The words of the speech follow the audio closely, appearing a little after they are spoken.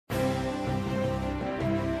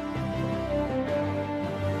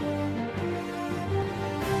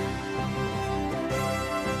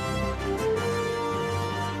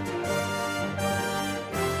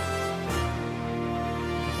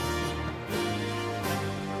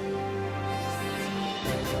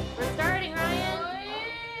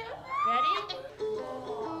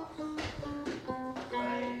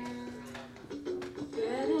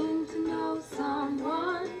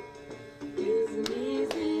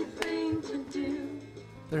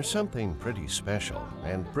There's something pretty special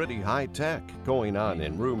and pretty high-tech going on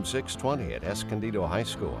in room 620 at Escondido High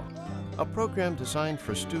School. A program designed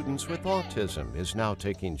for students with autism is now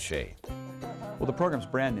taking shape. Well, the program's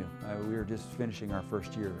brand new. We are just finishing our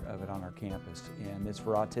first year of it on our campus, and it's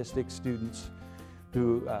for autistic students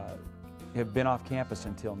who have been off campus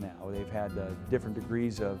until now. They've had different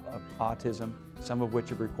degrees of autism, some of which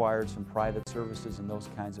have required some private services and those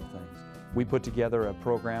kinds of things. We put together a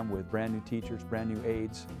program with brand new teachers, brand new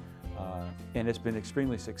aides, and it's been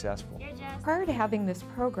extremely successful. Prior to having this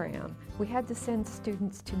program, we had to send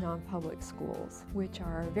students to non-public schools, which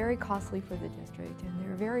are very costly for the district, and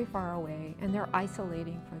they're very far away, and they're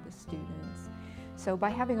isolating for the students. So by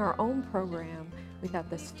having our own program, we thought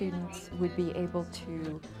the students would be able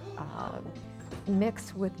to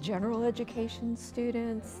mix with general education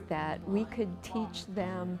students, that we could teach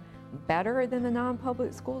them better than the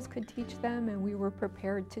non-public schools could teach them, and we were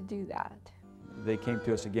prepared to do that. They came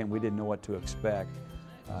to us again, we didn't know what to expect,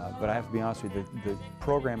 but I have to be honest with you, the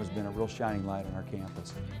program has been a real shining light on our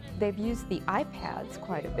campus. They've used the iPads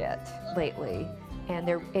quite a bit lately, and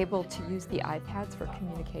they're able to use the iPads for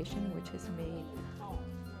communication, which has made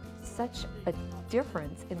such a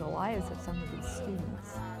difference in the lives of some of these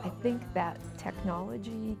students. I think that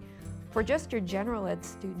technology, for just your general ed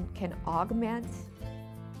student, can augment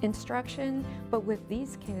instruction, but with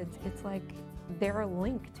these kids, it's like they're a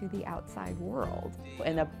link to the outside world.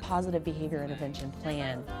 In a positive behavior intervention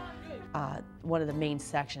plan, one of the main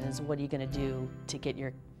sections is what are you going to do to get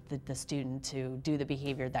the student to do the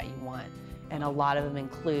behavior that you want. And a lot of them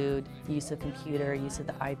include use of computer, use of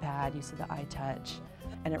the iPad, use of the iTouch,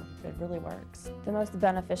 and it really works. The most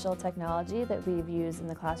beneficial technology that we've used in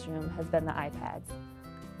the classroom has been the iPads,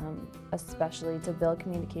 especially to build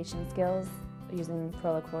communication skills using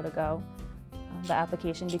Proloquo to Go. The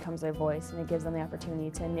application becomes their voice, and it gives them the opportunity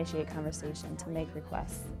to initiate conversation, to make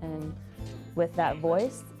requests. And with that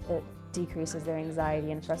voice, it decreases their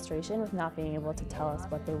anxiety and frustration with not being able to tell us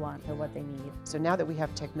what they want or what they need. So now that we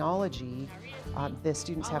have technology, the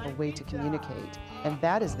students have a way to communicate, and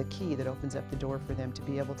that is the key that opens up the door for them to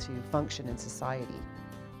be able to function in society,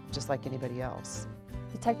 just like anybody else.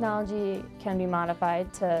 The technology can be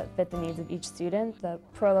modified to fit the needs of each student. The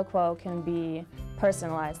Proloquo can be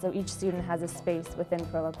personalized, so each student has a space within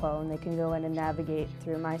Proloquo, and they can go in and navigate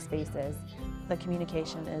through My Spaces. The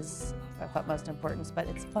communication is of utmost importance, but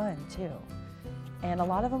it's fun too. And a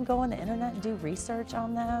lot of them go on the internet and do research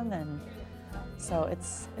on them, and so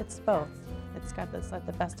it's both. It's got this, like,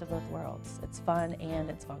 the best of both worlds. It's fun and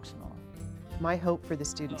it's functional. My hope for the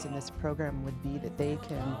students in this program would be that they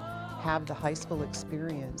can have the high school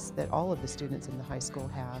experience that all of the students in the high school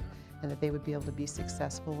have, and that they would be able to be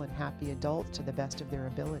successful and happy adults to the best of their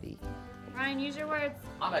ability. Ryan, use your words.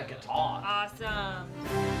 On a guitar. Awesome.